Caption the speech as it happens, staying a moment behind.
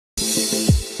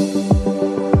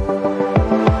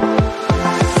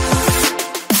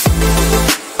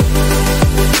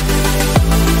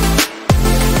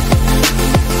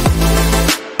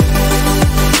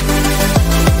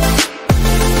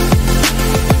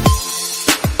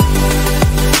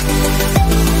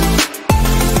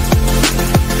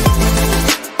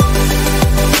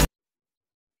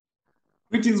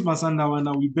Greetings,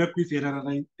 Masandawana. We're back with yet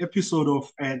another episode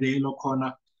of the Yellow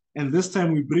Corner. And this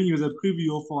time we bring you the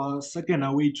preview of our second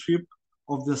away trip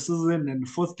of the season and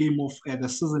fourth game of the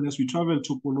season as we travel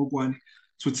to Polokwane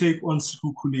to take on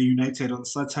Sekhukhune United on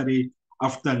Saturday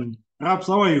afternoon. Raps,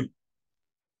 how are you?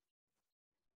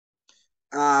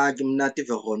 No,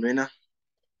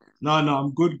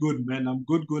 I'm good, man. I'm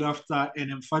good after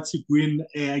an emphatic win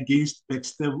against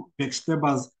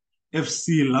Backstabbers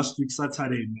FC last week,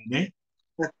 Saturday, man.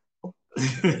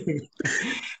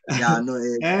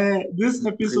 This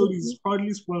episode is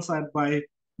proudly sponsored by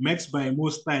Max by Mo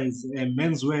Styles, a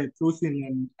menswear clothing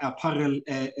and apparel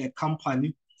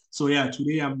company. So yeah,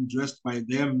 today I'm dressed by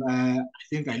them. I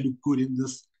think I look good in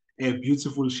this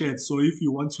beautiful shirt. So if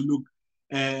you want to look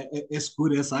as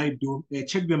good as I do,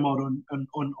 check them out on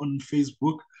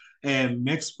Facebook.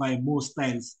 Max by Mo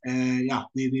Styles. Yeah,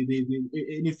 they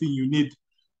anything you need.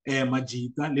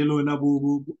 Majita, Lelo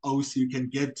Nabo, also you can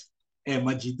get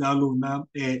Majita Lona,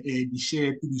 the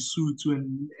shirt, the suit,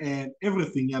 and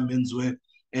everything. Yeah, menswear.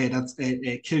 That's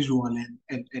casual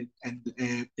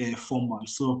and formal.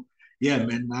 So yeah,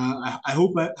 man. I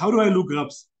hope. How do I look,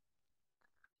 Raps?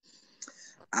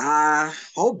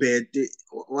 How bad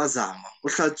was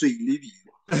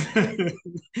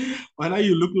Well, now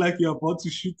you look like you're about to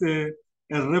shoot a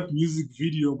rap music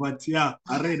video, but yeah,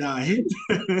 I read ahead.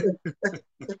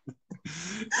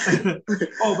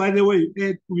 Oh, by the way,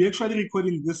 we actually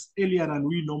recording this earlier than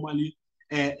we normally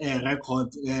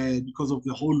record because of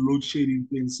the whole load shedding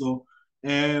thing. So,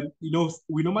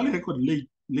 we normally record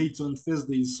late on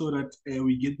Thursdays so that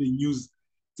we get the news.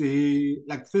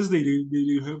 Like Thursday,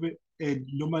 they have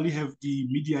normally have the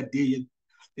media day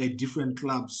at different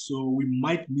clubs, so we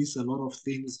might miss a lot of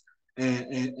things.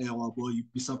 Well,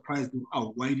 you'd be surprised.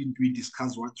 Oh, why didn't we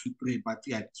discuss 1, 2, 3? But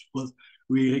yeah, it's because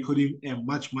we're recording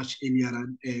much earlier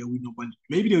than we normally.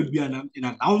 Maybe there would be an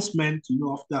announcement,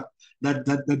 after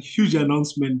that huge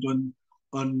announcement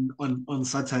on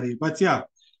Saturday. But yeah,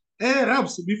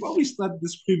 Rabs, before we start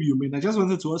this preview, man, I just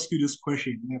wanted to ask you this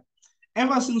question.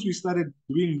 Ever since we started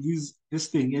doing this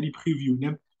thing, any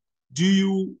preview, do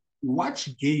you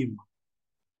watch game?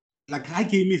 Like I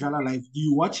game is alive. Do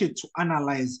you watch it to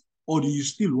analyze, or do you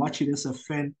still watch it as a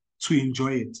fan to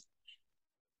enjoy it?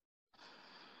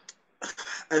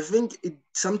 I think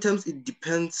sometimes it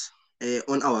depends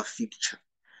on our fixture.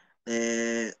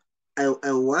 I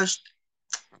watched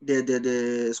the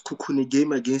Sekhukhune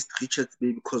game against Richards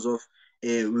Bay because of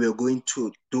we were going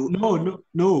to do.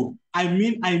 No. I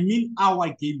mean our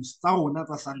games. Not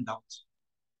a Sundowns.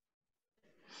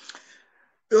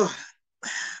 Oh,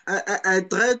 I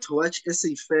tried to watch as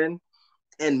a fan,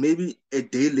 and maybe a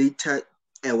day later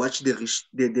I watch the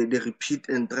repeat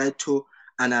and try to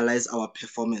analyze our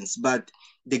performance. But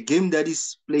the game that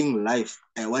is playing live,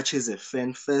 I watch as a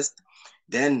fan first,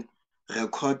 then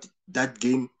record that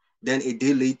game, then a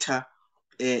day later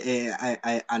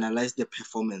I analyze the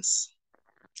performance.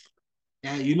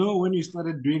 Yeah, when you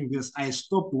started doing this, I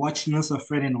stopped watching as a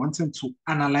fan and wanted to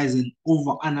analyze and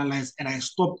overanalyze, and I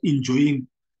stopped enjoying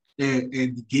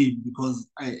the game because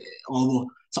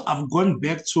so I've gone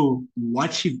back to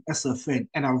watching as a fan,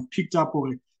 and I've picked up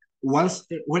on it. Once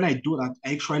when I do that,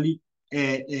 I actually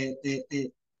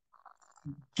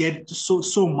get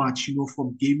so much,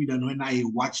 from gaming than when I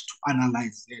watch to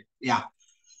analyze it. Yeah.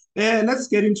 Let's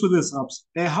get into this, Ups.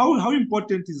 How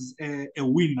important is a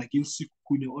win against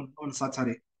Sekhukhune on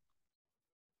Saturday?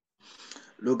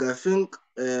 Look, I think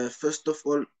first of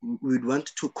all, we'd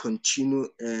want to continue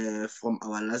from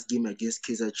our last game against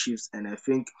Kaizer Chiefs, and I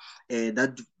think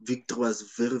that victory was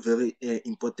very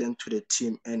important to the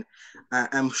team, and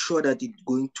I'm sure that it's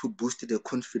going to boost the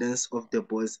confidence of the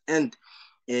boys, and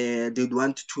they'd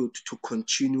want to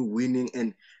continue winning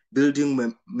and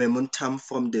building momentum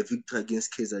from the victory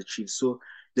against Kaizer Chiefs. So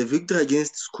the victory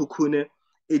against Sekhukhune,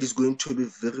 it is going to be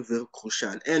very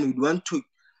crucial, and we'd want to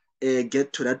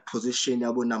get to that position,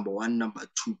 number 1, number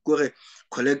 2,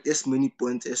 collect as many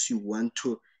points as you want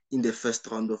to in the first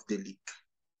round of the league.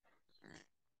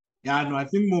 Yeah, no, I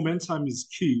think momentum is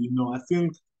key. I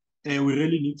think we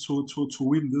really need to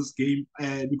win this game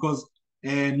because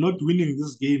not winning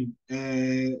this game,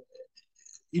 it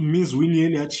means we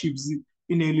nearly achieves it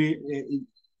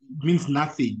means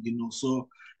nothing. So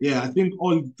yeah, I think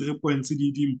all 3 points are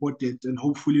important, and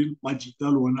hopefully Majita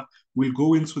Luana will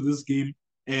go into this game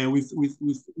with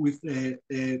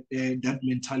that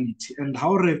mentality. And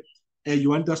how you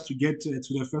want us to get to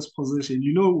the first position?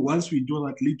 Once we do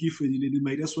that, they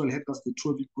might as well hand us the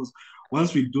trophy, because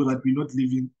once we do that, we're not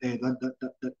leaving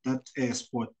that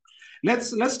spot.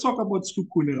 Let's talk about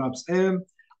Sekhukhune, Raps.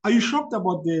 Are you shocked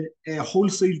about the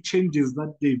wholesale changes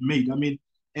that they've made? I mean,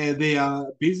 they are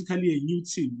basically a new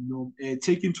team,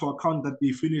 take into account that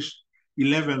they finished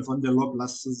 11th on the log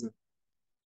last season?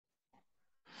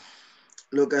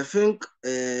 Look, I think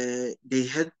they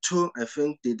had to. I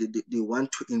think they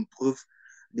want to improve.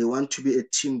 They want to be a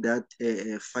team that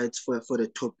fights for the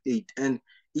top 8, and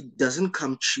it doesn't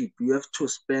come cheap. You have to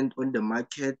spend on the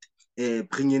market,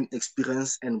 bring in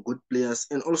experience and good players,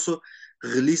 and also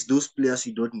release those players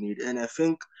you don't need. And I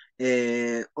think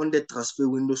on the transfer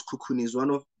windows, Sekhukhune is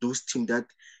one of those teams that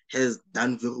has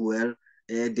done very well.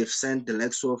 They've signed the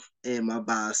likes of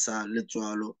Mabasa,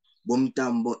 Letswalo,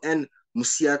 Bomtambo, and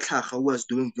Musia Tlhaga, was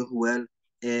doing very well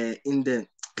in the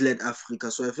Glad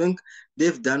Africa. So I think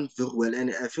they've done very well.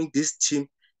 And I think this team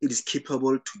it is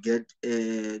capable to get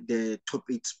the top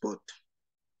 8 spot.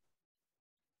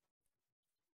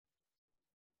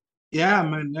 Yeah,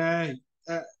 man.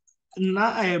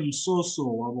 Now I am so.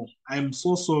 I am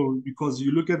so because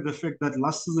you look at the fact that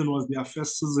last season was their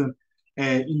first season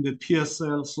in the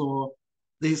PSL. So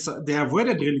they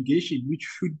avoided relegation, which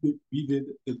should be the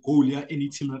goal. Yeah, any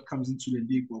team that comes into the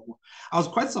league. I was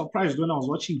quite surprised when I was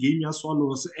watching Gamia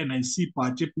Swallows and I see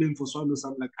Pache playing for Swallows.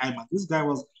 I'm like, I man, this guy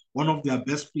was one of their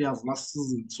best players last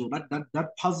season. So that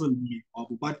puzzled me.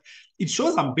 But it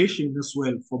shows ambition as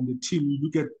well from the team. You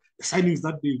look at the signings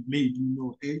that they've made.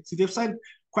 They've signed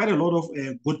quite a lot of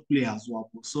good players.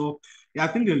 So yeah, I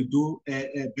think they'll do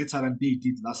better than they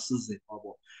did last season.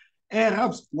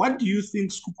 Rabs, what do you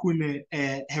think Sekhukhune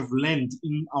have learned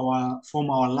from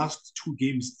our last two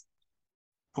games,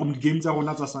 from the games that were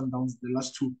not Sundowns, the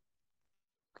last two?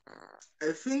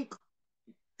 I think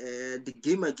the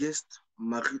game against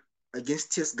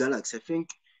TS Galaxy, I think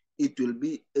it will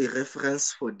be a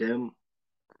reference for them,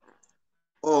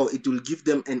 or it will give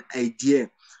them an idea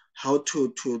how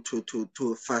to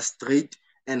frustrate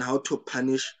and how to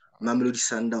punish Mamelodi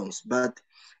Sundowns. But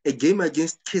a game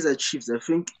against Kaizer Chiefs, I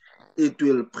think it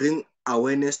will bring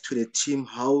awareness to the team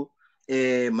how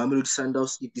Mamelodi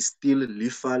Sundowns, it is still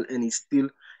lethal and it's still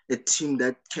a team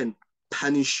that can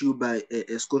punish you by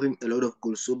scoring a lot of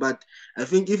goals. So, but I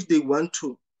think if they want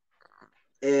to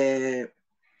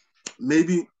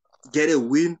maybe get a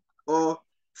win or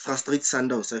frustrate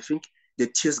Sundowns, I think the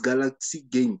TS Galaxy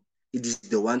game, it is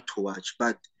the one to watch.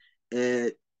 But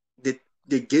the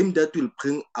game that will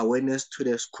bring awareness to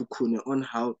the Sekhukhune on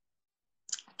how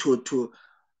to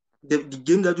the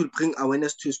game that will bring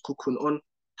awareness to Sekhukhune on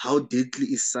how deadly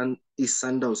is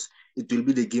Sundowns, it will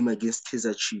be the game against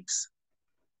Kaizer Chiefs.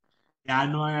 Yeah,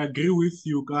 no, I agree with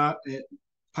you,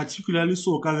 particularly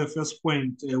so the first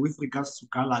point with regards to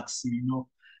Galaxy,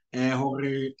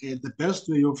 the best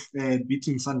way of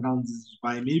beating Sundowns is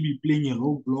by maybe playing a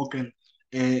low block and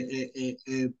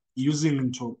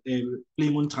using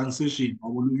playing on transition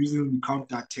or using the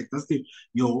counter attack. That's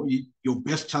your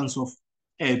best chance of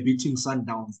beating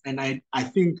Sundowns. And I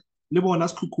think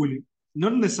Lebonas Sekhukhune,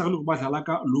 not necessarily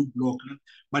about low block,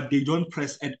 but they don't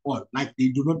press at all. Like they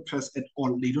do not press at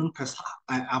all. They don't press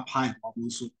up high.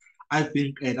 Also, I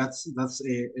think that's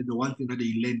the one thing that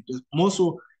they learned. More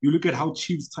so, you look at how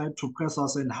Chiefs tried to press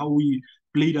us and how we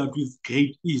played out with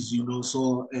great ease.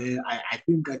 So I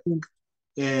think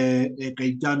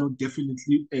Gaetano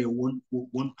definitely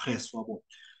won't press.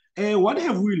 What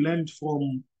have we learned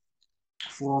from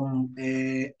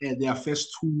their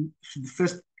first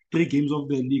three games of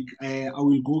the league? I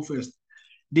will go first.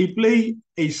 They play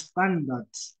a standard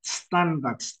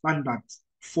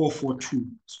 4-4-2.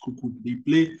 They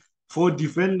play four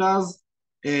defenders.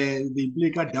 They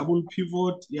play a double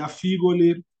pivot. Ya Figo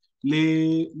le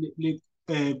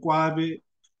Kwabe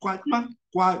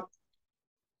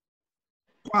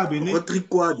Rodrigue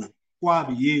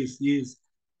Kwabe. Yes.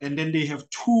 And then they have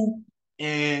two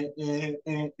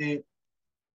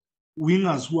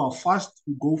wingers who are fast,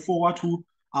 who go forward, who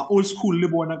are old school.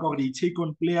 They take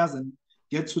on players and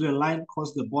get to the line,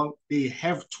 cross the ball. They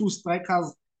have two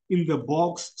strikers in the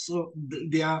box. So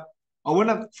they are, I want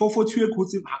to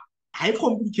 4-4-2 high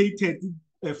complicated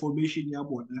formation.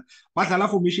 But the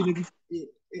formation is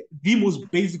the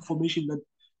most basic formation that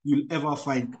you'll ever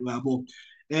find.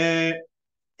 And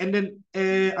then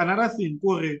another thing,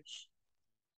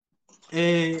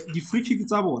 the free kick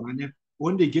is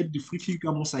when they get the free kick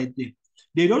on side there,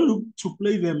 they don't look to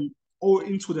play them all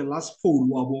into the last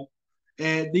pole.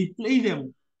 They play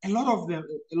them a lot of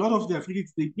their free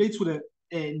kicks. They play to the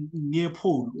near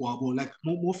pole, like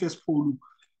more first pole,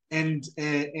 and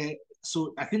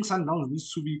so I think Sundowns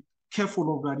needs to be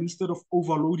careful of that. Instead of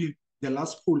overloading the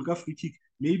last pole free kick,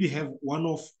 maybe have one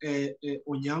of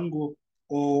Onyango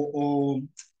or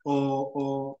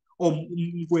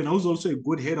when I was also a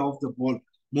good header of the ball,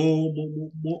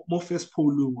 more first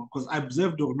pole, because I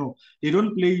observed or no, they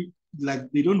don't play like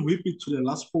they don't whip it to the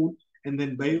last pole and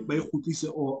then by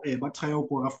or but try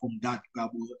from that.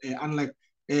 Unlike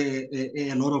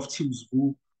a lot of teams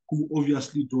who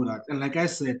obviously do that. And like I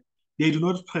said, they do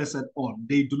not press at all.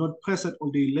 They do not press at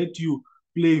all. They let you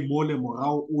play more le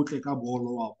morao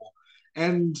ball.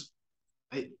 And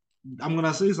I, I'm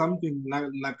gonna say something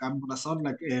like I'm gonna sound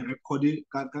like a recorded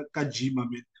Kajima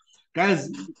man. Guys,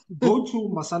 go to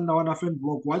Masanda fan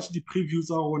blog, watch the previews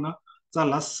on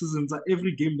last season,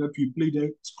 every game that we played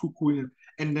at Sekhukhune,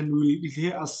 and then we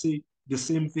hear us say the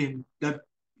same thing that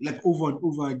like over and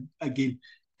over again.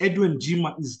 Edwin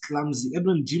Jima is clumsy.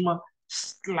 Edwin Jima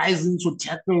slides into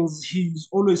tackles. He's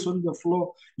always on the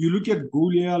floor. You look at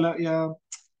goalie,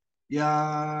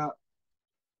 yeah,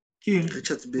 King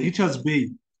Richards Bay.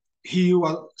 He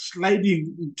was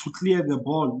sliding to clear the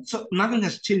ball. So nothing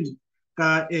has changed.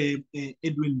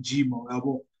 Edwin Jimo.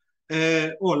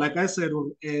 Like I said,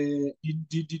 the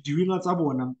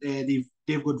wingers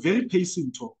they've got very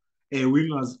pacing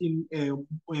wingers in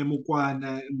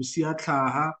Mukwana, Musia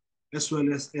Tlaha, as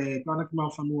well as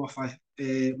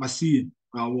Masiye.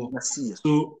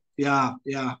 So yeah.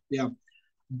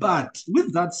 But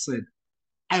with that said,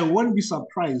 I won't be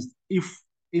surprised if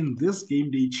in this game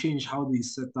they change how they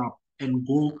set up and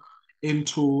go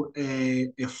into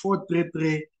a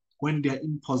 4-3-3 when they're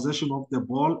in possession of the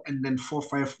ball, and then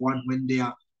 4-5-1 when they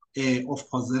are off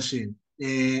possession,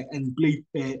 and play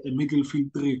a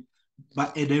midfield three.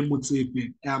 But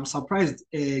I'm surprised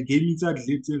gaming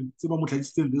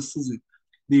this season.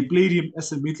 They played him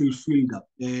as a midfielder,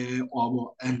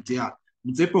 and yeah,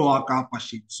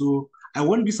 so I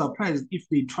won't be surprised if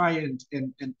they try and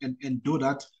do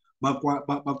that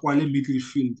Bakwale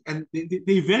midfield. And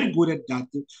they're very good at that.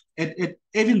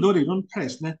 Even though they don't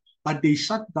press, but they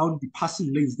shut down the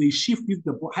passing lanes. They shift with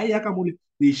the ball.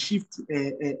 They shift to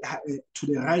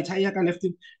the right. Hayaka left,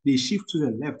 they shift to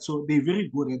the left. So they're very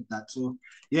good at that. So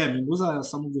yeah, I mean, those are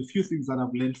some of the few things that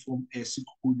I've learned from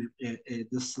Sekhukhune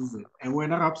this season. And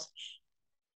when Arabs.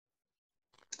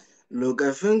 Look,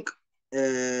 I think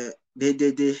they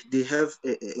have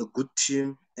a good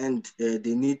team, and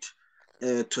they need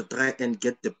to try and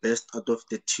get the best out of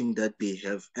the team that they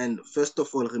have. And first of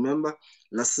all, remember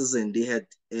last season they had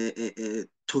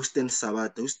Toasted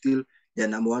Sabat, who's still their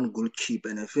number one goalkeeper.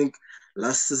 And I think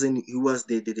last season he was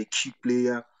the key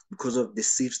player because of the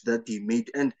saves that he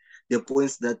made and the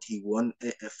points that he won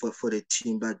for the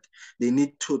team. But they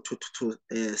need to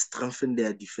strengthen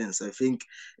their defense. I think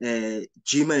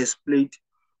Jima has played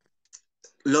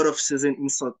a lot of seasons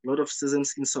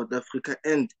in South Africa,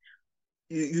 and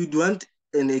you want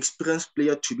an experienced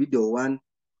player to be the one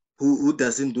who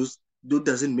doesn't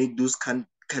make those kind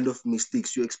of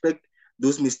mistakes. You expect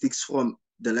those mistakes from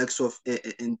the likes of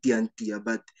Ntia,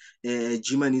 but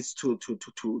Jima needs to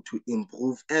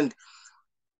improve. And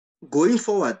going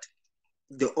forward,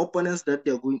 the opponents that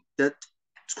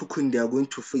Sekhukhune they are going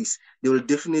to face, they will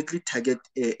definitely target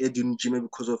Edwin Jima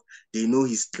because of they know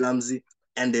he's clumsy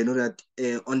and they know that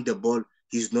on the ball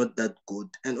he's not that good.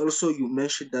 And also you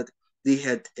mentioned that they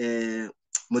had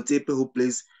Motsepe who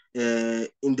plays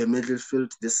in the middle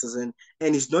field this season,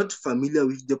 and he's not familiar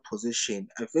with the position.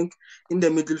 I think in the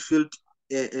middle field,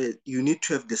 you need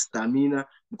to have the stamina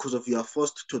because of you are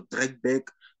forced to drag back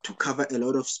to cover a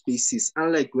lot of spaces.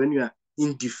 Unlike when you are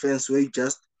in defense, where you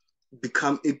just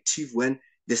become active when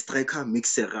the striker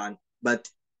makes a run. But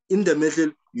in the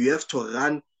middle, you have to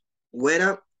run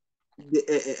whether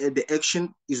the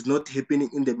action is not happening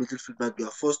in the midfield, but you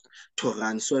are forced to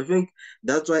run. So I think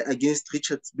that's why against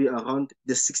Richards Bay around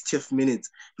the 60th minute,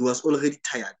 he was already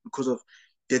tired because of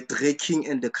the dragging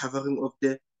and the covering of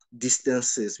the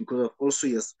distances, because of also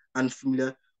he is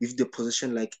unfamiliar with the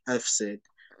position, like I've said.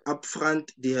 Up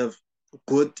front, they have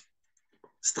good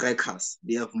strikers.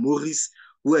 They have Morris,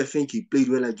 who I think he played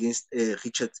well against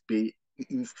Richards Bay.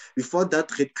 Before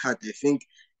that red card, I think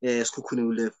Sekhukhune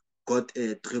would have got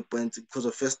 3 points because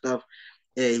of first half.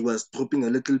 He was dropping a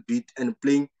little bit and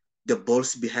playing the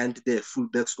balls behind the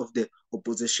fullbacks of the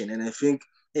opposition. And I think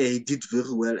he did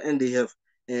very well. And they have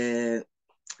that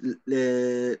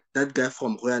guy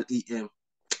from Royal EM,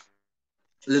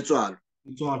 Letswalo,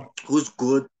 who's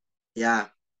good. Yeah,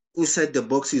 inside the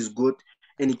box is good,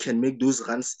 and he can make those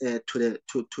runs to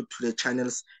the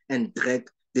channels and drag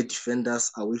the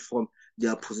defenders away from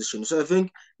their position. So I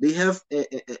think they have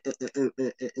a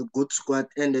good squad,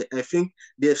 and I think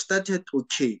they have started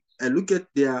okay. I look at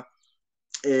their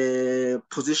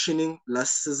positioning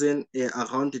last season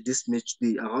around this match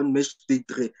day, around match day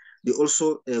 3. They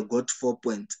also got 4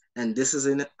 points, and this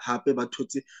season happy about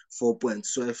 4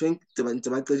 points. So I think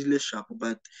it's sharp,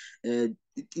 but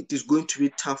it is going to be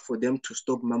tough for them to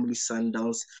stop Mamelodi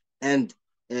Sundowns, and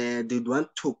they want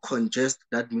to congest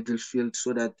that middle field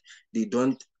so that they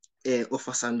don't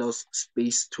offer Sundowns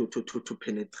space to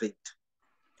penetrate.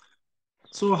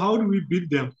 So how do we beat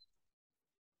them?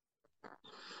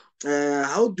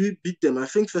 How do we beat them? I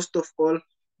think first of all,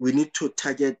 we need to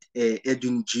target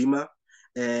Edwin Jima.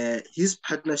 His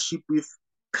partnership with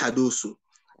Cardoso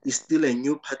is still a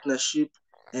new partnership,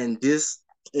 and this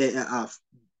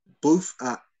both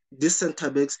these center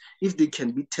backs, if they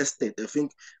can be tested, I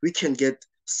think we can get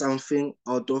something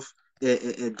out of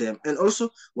them. And also,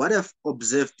 what I've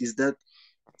observed is that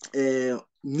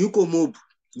Nico Mobi,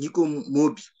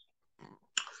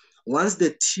 once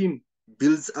the team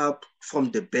builds up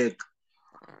from the back,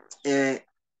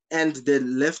 and the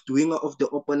left winger of the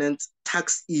opponent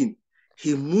tucks in,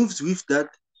 he moves with that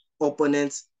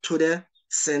opponent to the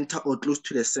center or close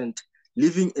to the center,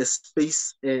 leaving a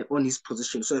space on his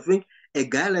position. So I think a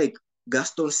guy like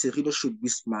Gaston Serino should be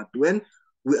smart. When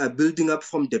we are building up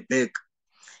from the back,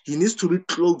 he needs to be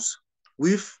close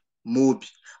with Mobi.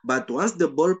 But once the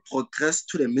ball progresses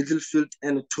to the middle field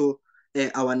and to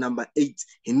our number 8,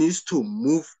 he needs to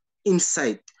move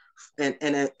inside. And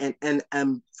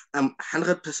I'm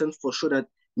 100% for sure that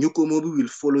Nyuko Mobi will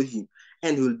follow him,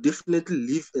 and he will definitely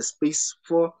leave a space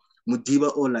for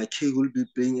Mudiba or like he will be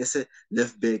playing as a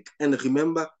left back. And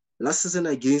remember, last season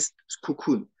against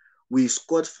Sekhukhune, we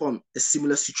scored from a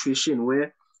similar situation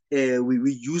where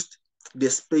we used the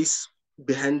space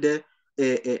behind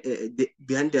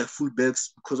behind their fullbacks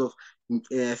because of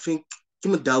I think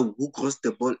Kim Dao who crossed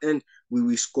the ball, and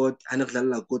we scored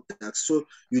so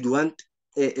you'd want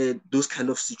those kind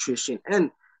of situation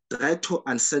and try to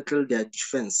unsettle their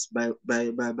defense by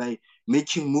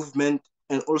making movement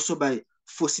and also by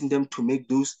forcing them to make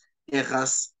those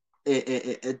errors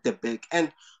at the back.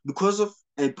 And because of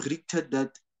I predicted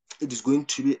that it is going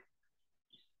to be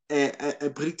I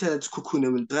predicted that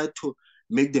Sekhukhune will try to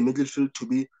make the middle field to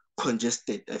be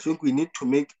congested. I think we need to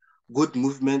make good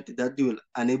movement that will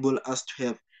enable us to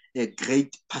have a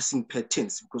great passing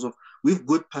patterns, because of with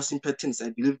good passing patterns,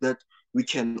 I believe that we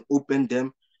can open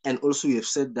them. And also we have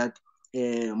said that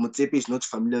Motsepe is not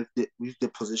familiar with the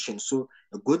position. So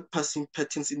a good passing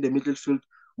patterns in the middle field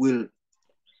will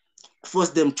force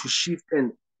them to shift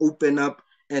and open up,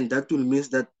 and that will mean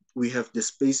that we have the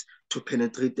space to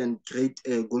penetrate and create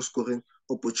goal scoring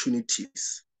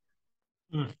opportunities.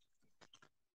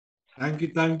 Thank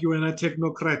you, and a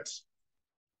technocrat.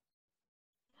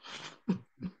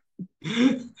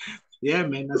 Yeah,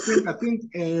 man. I think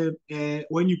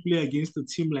when you play against a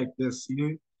team like this,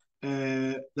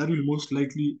 that will most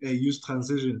likely use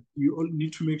transition. You all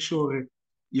need to make sure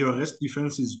your rest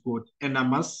defense is good. And I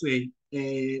must say,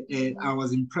 I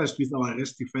was impressed with our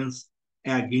rest defense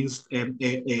against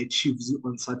Chiefs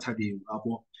on Saturday.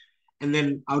 And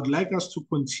then I would like us to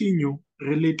continue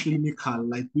really clinical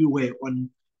like we were on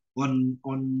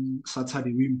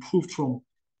Saturday. We improved from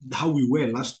how we were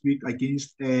last week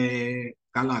against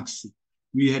Galaxy.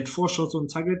 We had 4 shots on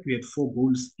target. We had 4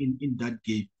 goals in that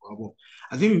game.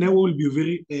 I think Nevo will be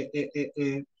very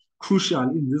crucial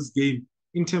in this game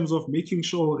in terms of making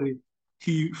sure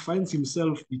he finds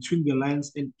himself between the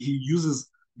lines and he uses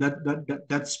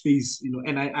that space.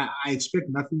 And I expect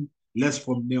nothing less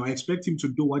from Neo. I expect him to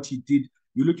do what he did.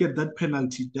 You look at that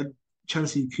penalty, that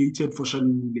chance he created for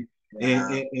Shalom.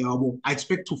 I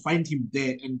expect to find him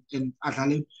there and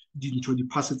Adale into the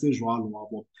passes as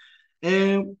well.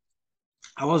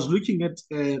 I was looking at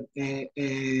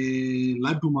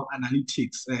Laduma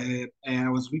Analytics. I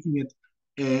was looking at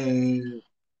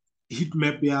heat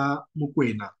map ya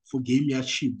Mokwena for game ya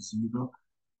Chiefs.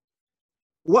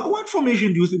 What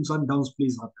formation do you think Sundowns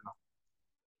plays right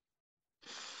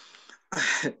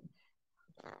now?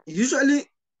 Usually,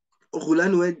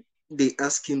 Roland, when they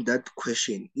ask him that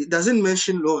question, it doesn't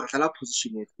mention Laura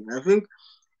position. I think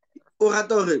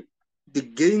the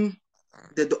game,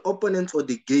 the opponent or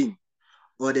the game,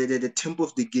 or the tempo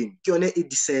of the game, it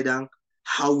deciding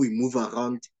how we move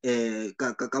around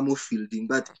fielding.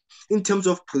 But in terms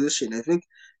of position, I think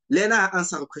Lena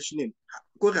answer a question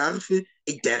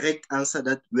a direct answer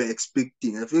that we're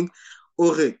expecting. I think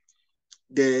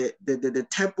the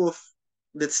type of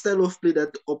the style of play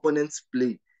that the opponents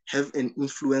play have an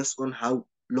influence on how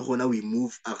we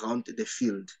move around the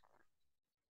field.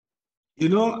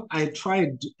 I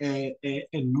tried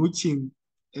noting,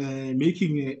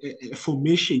 making a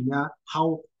formation,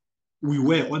 how we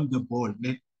were on the ball.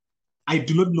 I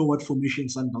do not know what formation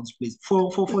Sundowns plays.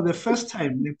 For the first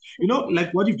time,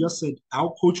 like what you just said,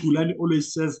 how Coach Ulani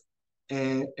always says,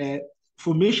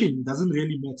 formation doesn't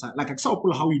really matter. Like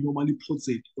example, how he normally puts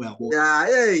it. Well,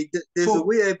 yeah, there's a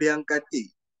way I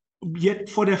Yet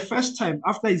for the first time,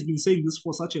 after he's been saying this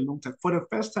for such a long time, for the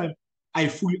first time, I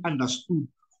fully understood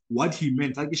what he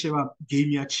meant. Like Isheba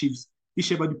game Chiefs,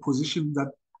 Isheba the position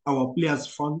that our players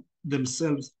found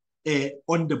themselves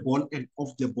on the ball and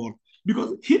off the ball.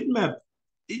 Because heat map,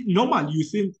 normal, you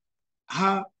think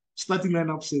her starting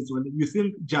lineup says when you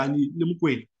think Jali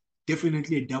Mukwena,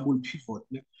 definitely a double pivot.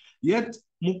 Yet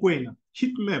Mukwena,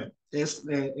 heat map as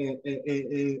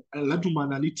Ladum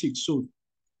Analytics showed,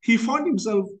 he found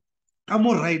himself I'm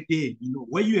all right there,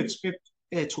 where you expect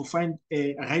to find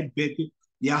a right back,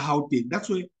 yeah, how there. That's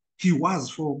where he was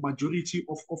for majority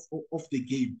of the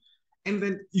game. And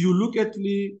then you look at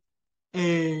the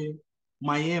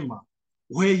Miami,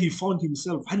 where he found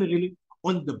himself really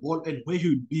on the ball and where he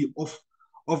would be off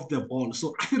the ball.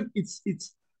 So I think it's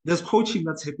there's coaching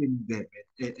that's happening there,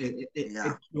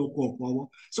 Yeah.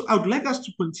 So I would like us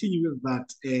to continue with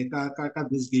that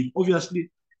this game. Obviously,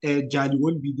 Jali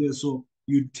won't be there, so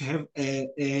you'd have a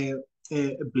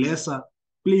Blesser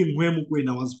playing where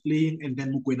Mukwena was playing, and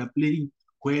then Mukwena playing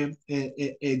where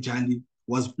Jali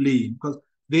was playing, because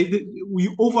we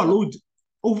overloaded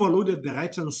the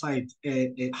right hand side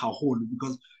whole,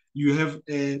 because you have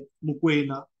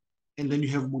Mukwena, and then you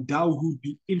have Mudau who would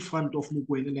be in front of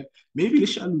Mukwena, and then maybe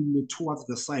Lishalule towards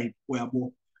the side where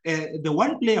the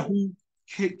one player who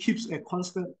keeps a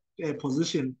constant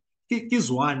position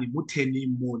is one Muteni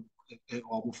Mon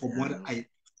from what I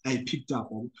picked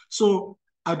up on. So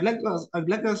I'd like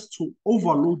us to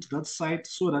overload that side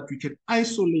so that we can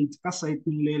isolate ka side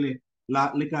lele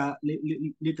la leka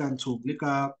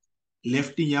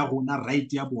lefting ya bona,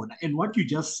 right ya bona. And what you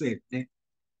just said,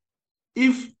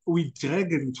 if we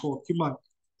drag and talk,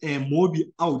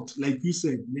 Mobi out, like you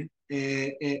said, like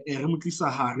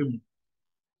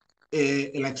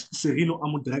Serino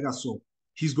Amudraga, so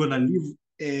he's gonna leave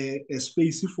a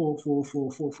space for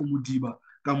Mudiba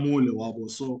Kamole Wabo.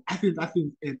 So I think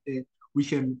we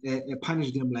can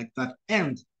punish them like that.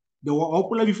 And the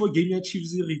Opula before game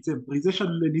Chiefs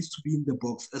Rizeshan needs to be in the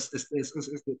box as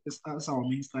our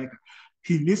main striker.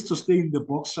 He needs to stay in the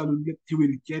box. He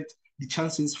will get the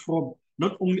chances from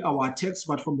not only our attacks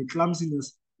but from the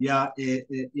clumsiness. Yeah,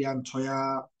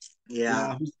 Toya.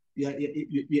 Yeah.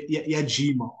 Yeah,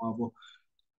 Jima.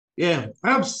 Yeah,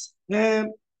 perhaps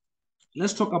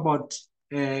let's talk about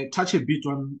touch a bit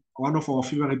on one of our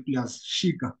favorite players,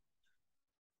 Shika.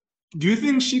 Do you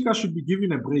think Shika should be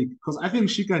given a break? Because I think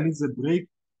Shika needs a break.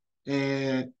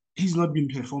 He's not been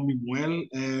performing well.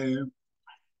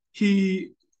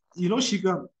 He,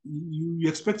 Shika, you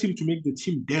expect him to make the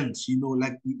team dance,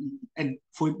 and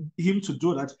for him to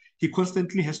do that, he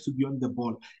constantly has to be on the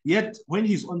ball. Yet when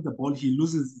he's on the ball, he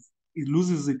loses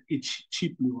it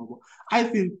cheaply. I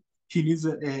think he needs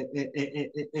a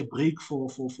break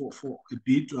for a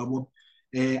bit.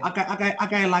 And then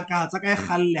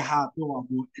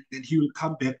he will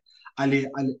come back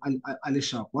ale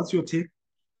sharp. What's your take?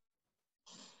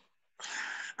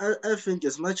 I think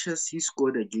as much as he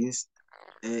scored against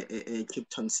Cape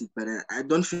Town City, but I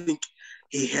don't think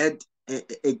he had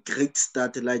a great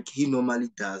start like he normally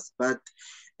does. But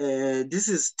this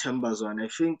is Temba's one. I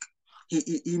think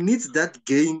he needs that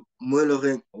game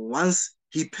more. Once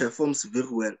he performs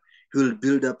very well, he will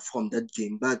build up from that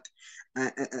game. But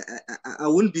I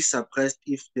wouldn't be surprised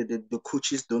if the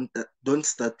coaches don't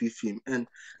start with him. And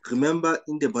remember,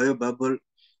 in the bio bubble,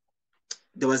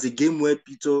 there was a game where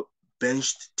Peter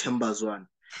benched Tembazwan,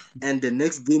 and the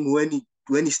next game when he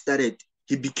started,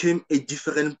 he became a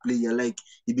different player. Like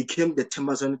he became the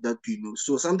Tembazwan that we know.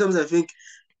 So sometimes I think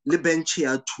the bench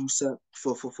here too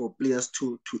for players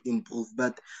to improve,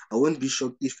 but I won't be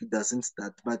shocked if he doesn't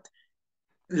start. But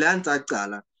Lance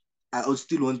Akala, I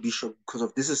still won't be shocked because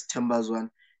of this is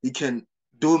Tembazwan. He can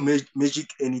do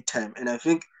magic anytime, and I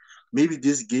think maybe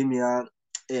this game here,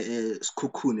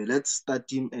 Sekhukhune, let's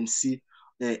start him and see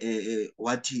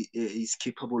what he is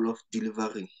capable of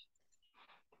delivering.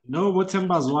 No, what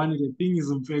Temba's one, the thing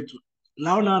is, in fact,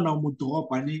 Launa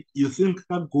you think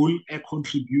that goal a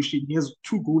contribution. He has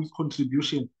 2 goals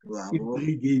contribution in Wow.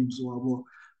 3 games.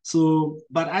 So,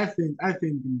 but I think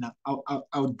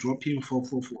I'll drop him for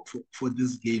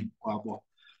this game.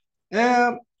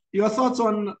 Your thoughts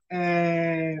on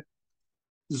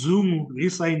Zoom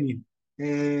resigning?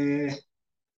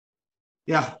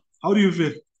 Yeah, how do you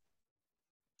feel?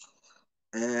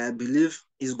 I believe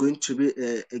he's going to be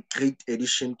a great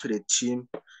addition to the team.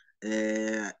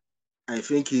 I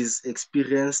think he's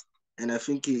experienced, and I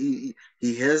think he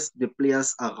has the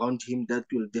players around him that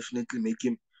will definitely make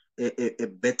him a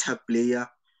better player.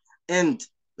 And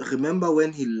remember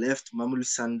when he left Mamelodi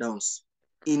Sundowns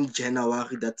in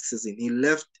January that season, he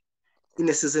left in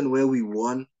a season where we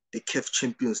won. the CAF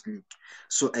Champions League.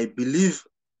 So I believe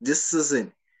this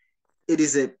season, it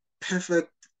is a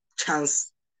perfect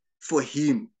chance for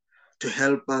him to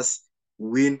help us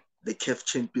win the CAF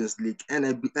Champions League. And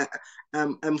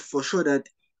I'm for sure that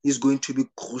he's going to be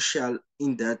crucial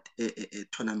in that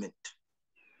tournament.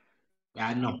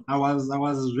 Yeah, no, I was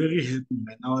very happy,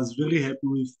 man. I was very happy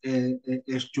with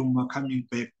Jumba coming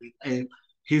back.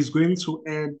 He's going to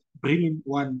bring in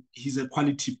one. He's a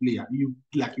quality player. You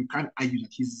can't argue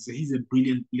that he's a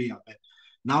brilliant player. Man.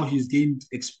 Now he's gained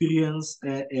experience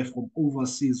from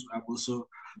overseas. So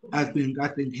I think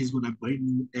he's gonna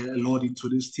bring a lot into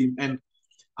this team. And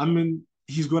I mean,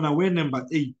 he's gonna wear number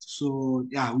 8. So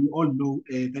yeah, we all know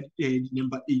that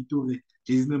number 8,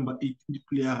 he's number 8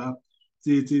 player.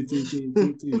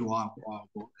 Wow, wow,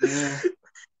 wow.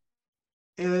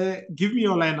 Give me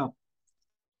your lineup.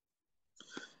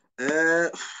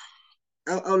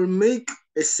 I'll make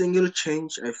a single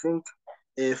change. I think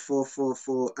for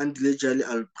Andile Jali,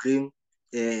 I'll bring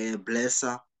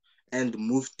Blesser and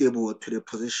move Tebo to the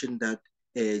position that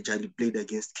Jali played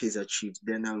against Kaizer Chiefs.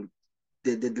 Then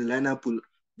the lineup will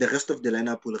the rest of the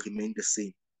lineup will remain the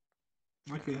same.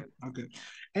 Okay, okay.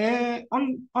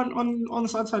 On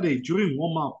Saturday during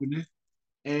warm up,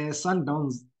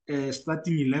 Sundowns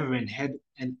starting 11 had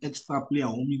an extra player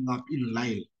warming up in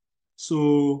Lyle.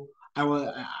 So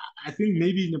I think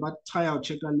maybe in about tryout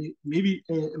check, maybe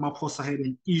Maposa had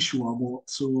an issue about.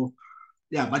 So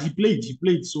yeah, but he played.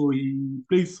 So he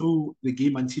played through the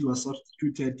game until he was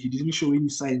substituted. He didn't show any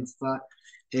signs that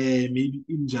maybe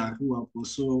injured.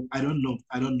 So I don't know,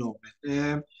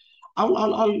 man.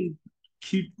 I'll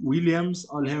keep Williams.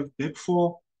 I'll have back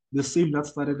four, the same that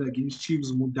started against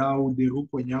Chiefs, Mudau,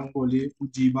 Derupo, Nyangole,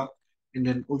 Udiba. And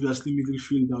then obviously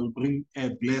midfield, I'll bring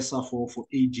Blesser for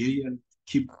AJ and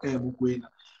keep Mukwena.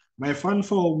 My front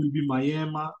four will be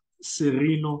Mayema,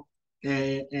 Sereno,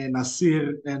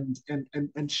 Nasir, and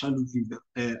Shaluvida.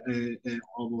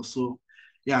 So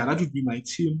yeah, that would be my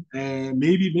team.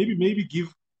 Maybe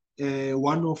give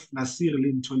one of Nasir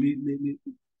Lintoli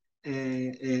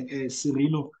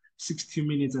Sereno 60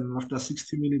 minutes, and after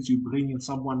 60 minutes, you bring in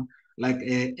someone like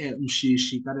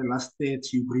Mshishi. That the last 30,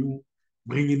 you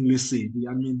bring in Lissy.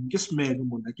 I mean, just mad,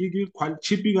 like you quite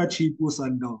cheaping a cheap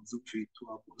Sundowns.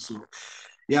 So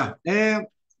yeah,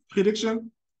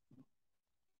 prediction.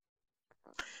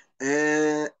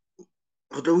 We're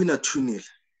winning 2-0.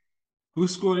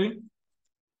 Who's scoring?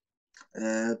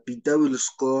 Peter will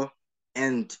score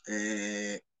and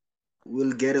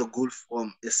will get a goal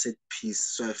from a set piece.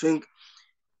 So I think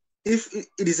if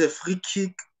it is a free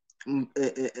kick,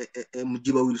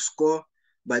 Mujiba will score.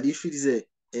 But if it is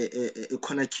a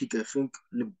corner kick, I think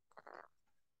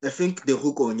the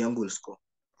Hugo Onyang will score.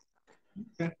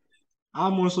 Okay.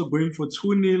 I'm also going for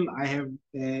 2-0. I have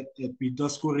Peter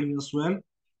scoring as well.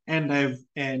 And I have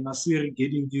Nasir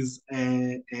getting his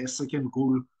second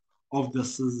goal of the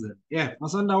season. Yeah,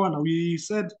 Masandawana, we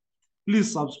said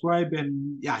please subscribe,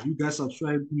 and yeah, you guys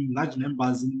subscribe in large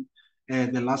numbers in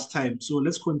the last time. So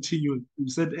let's continue. We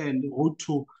said road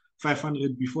to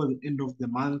 500 before the end of the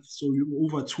month. So you're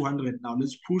over 200 now.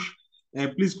 Let's push.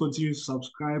 Please continue to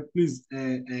subscribe. Please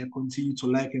continue to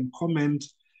like and comment.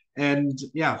 And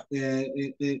yeah,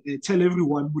 tell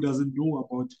everyone who doesn't know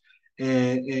about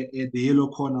the Yellow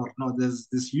Corner. Now, there's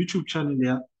this YouTube channel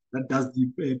here that does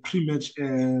the pre-match.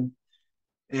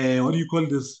 What do you call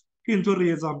this?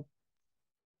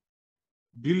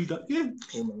 Build up, yeah.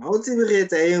 Hey, man, how to be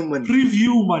man?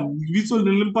 Preview, man. It's on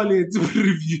the Limpale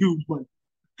preview, man.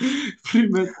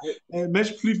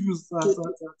 Match previews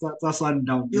are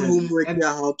Sundown. Your homework and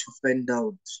how to find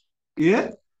out.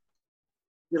 Yeah.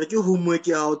 Your homework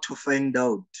how to find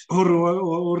out.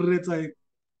 Or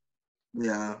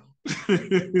yeah.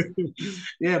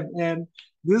 Yeah, and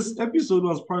this episode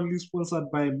was proudly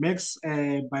sponsored by Max,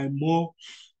 by Mo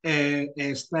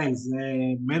Styles,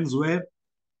 menswear,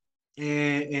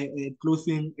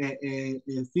 clothing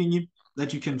thingy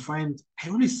that you can find. I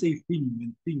always say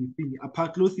thingy,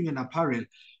 clothing and apparel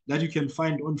that you can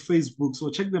find on Facebook.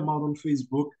 So check them out on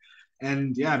Facebook.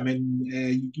 And yeah, man,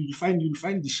 you'll find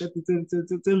the shirt.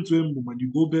 When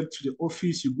you go back to the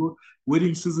office,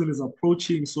 wedding season is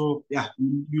approaching. So yeah,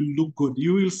 you look good.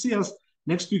 You will see us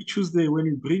next week Tuesday when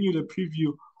we bring you the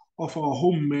preview of our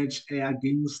home match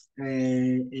against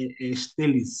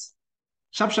Stellis.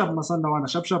 Sharp, Masanda Wana.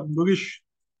 Sharp, Ndogish.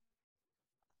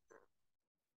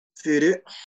 Fede.